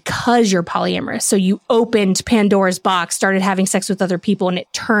happened because you're polyamorous. So you opened Pandora's box, started having sex with other people, and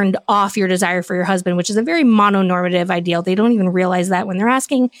it turned off your desire for your husband, which is a very mononormative ideal. They don't even realize that when they're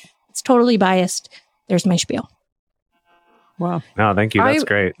asking. It's totally biased. There's my spiel. Wow. No, thank you. That's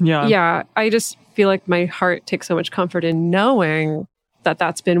great. Yeah. Yeah. I just feel like my heart takes so much comfort in knowing that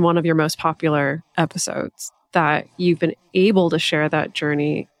that's been one of your most popular episodes, that you've been able to share that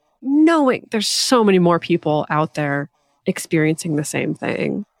journey, knowing there's so many more people out there experiencing the same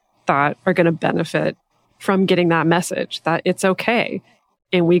thing that are going to benefit from getting that message that it's okay.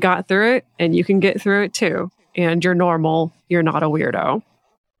 And we got through it, and you can get through it too. And you're normal. You're not a weirdo.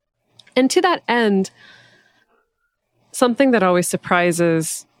 And to that end, something that always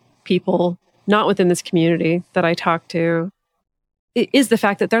surprises people, not within this community that I talk to, is the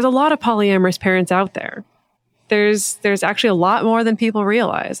fact that there's a lot of polyamorous parents out there. There's actually a lot more than people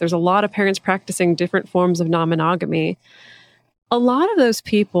realize. There's a lot of parents practicing different forms of non-monogamy. A lot of those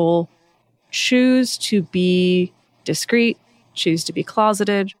people choose to be discreet, choose to be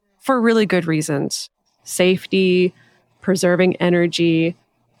closeted for really good reasons. Safety, preserving energy,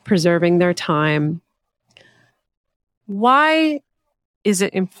 preserving their time. Why is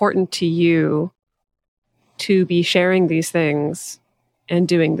it important to you to be sharing these things and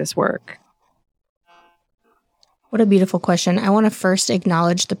doing this work? What a beautiful question. I want to first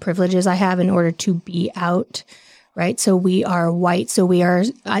acknowledge the privileges I have in order to be out, right? So we are white, so we are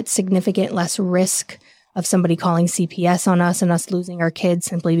at significant less risk of somebody calling CPS on us and us losing our kids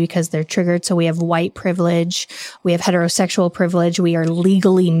simply because they're triggered. So we have white privilege. We have heterosexual privilege. We are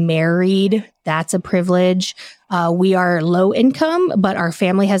legally married. That's a privilege. We are low income, but our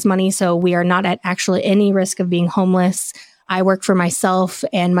family has money. So we are not at actually any risk of being homeless. I work for myself,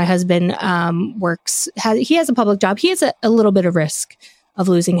 and my husband he has a public job. He has a little bit of risk of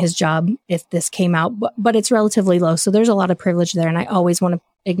losing his job if this came out, but it's relatively low. So there's a lot of privilege there, and I always want to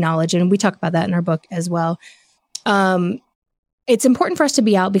acknowledge, and we talk about that in our book as well. It's important for us to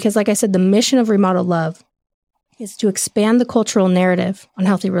be out because, like I said, the mission of Remodeled Love is to expand the cultural narrative on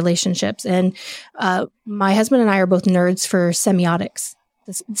healthy relationships. And my husband and I are both nerds for semiotics,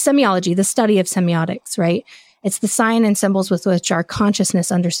 semiology, the study of semiotics, right? It's the sign and symbols with which our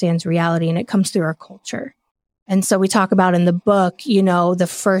consciousness understands reality, and it comes through our culture. And so we talk about in the book, the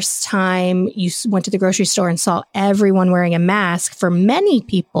first time you went to the grocery store and saw everyone wearing a mask, for many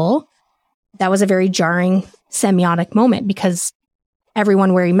people, that was a very jarring semiotic moment because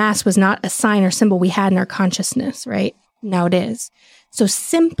everyone wearing masks was not a sign or symbol we had in our consciousness, right? Now it is. So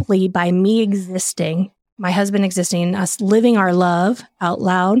simply by me existing, my husband existing, and us living our love out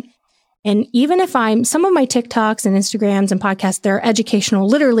loud, and even if some of my TikToks and Instagrams and podcasts, they're educational,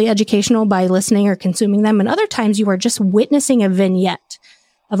 literally educational by listening or consuming them. And other times you are just witnessing a vignette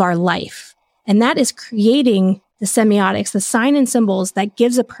of our life. And that is creating the semiotics, the sign and symbols that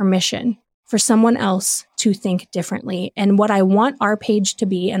gives a permission for someone else to think differently. And what I want our page to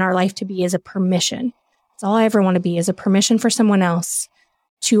be and our life to be is a permission. That's all I ever want to be, is a permission for someone else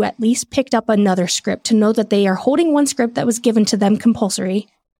to at least pick up another script, to know that they are holding one script that was given to them compulsory,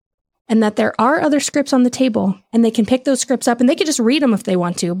 and that there are other scripts on the table, and they can pick those scripts up and they can just read them if they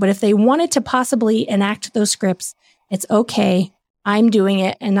want to. But if they wanted to possibly enact those scripts, it's okay. I'm doing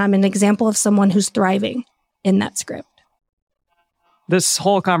it, and I'm an example of someone who's thriving in that script. This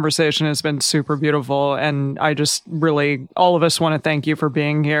whole conversation has been super beautiful, and I just really, all of us want to thank you for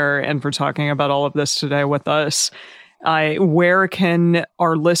being here and for talking about all of this today with us. Where can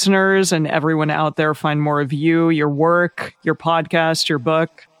our listeners and everyone out there find more of you, your work, your podcast, your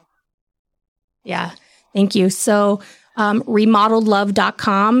book? Yeah, thank you. So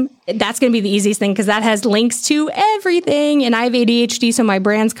remodeledlove.com, that's going to be the easiest thing because that has links to everything. And I have ADHD, so my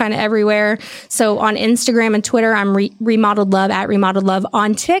brand's kind of everywhere. So on Instagram and Twitter, I'm Remodeled Love, at Remodeled Love.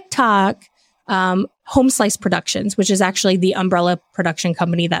 On TikTok, Home Slice Productions, which is actually the umbrella production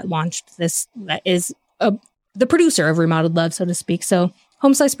company that launched this, that is the producer of Remodeled Love, so to speak. So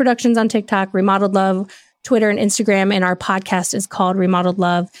Home Slice Productions on TikTok, Remodeled Love, Twitter and Instagram, and our podcast is called Remodeled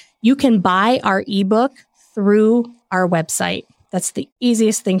Love. You can buy our ebook through our website. That's the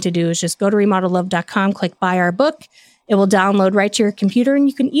easiest thing to do, is just go to remodeledlove.com, click buy our book. It will download right to your computer, and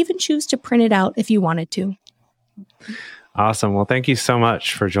you can even choose to print it out if you wanted to. Awesome. Well, thank you so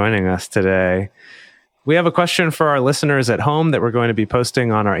much for joining us today. We have a question for our listeners at home that we're going to be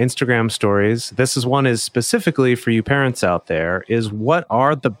posting on our Instagram stories. This is specifically for you parents out there, is what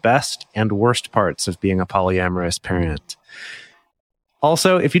are the best and worst parts of being a polyamorous parent?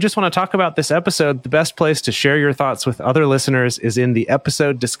 Also, if you just want to talk about this episode, the best place to share your thoughts with other listeners is in the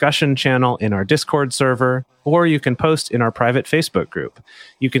episode discussion channel in our Discord server, or you can post in our private Facebook group.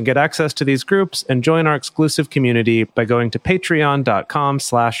 You can get access to these groups and join our exclusive community by going to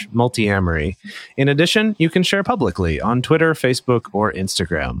patreon.com/multiamory. In addition, you can share publicly on Twitter, Facebook, or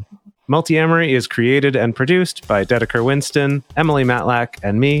Instagram. Multiamory is created and produced by Dedeker Winston, Emily Matlack,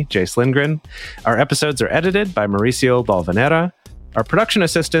 and me, Jace Lindgren. Our episodes are edited by Mauricio Balvanera. Our production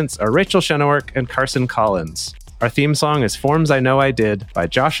assistants are Rachel Shenowork and Carson Collins. Our theme song is Forms I Know I Did by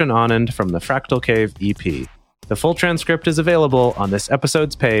Josh and Anand from the Fractal Cave EP. The full transcript is available on this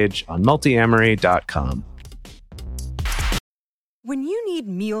episode's page on multiamory.com. When you need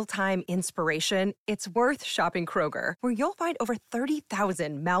mealtime inspiration, it's worth shopping Kroger, where you'll find over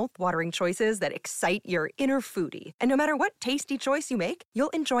 30,000 mouth-watering choices that excite your inner foodie. And no matter what tasty choice you make, you'll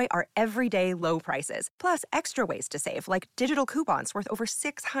enjoy our everyday low prices, plus extra ways to save, like digital coupons worth over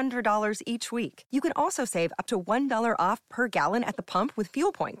 $600 each week. You can also save up to $1 off per gallon at the pump with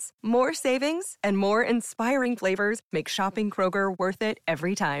fuel points. More savings and more inspiring flavors make shopping Kroger worth it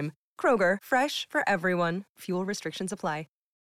every time. Kroger, fresh for everyone. Fuel restrictions apply.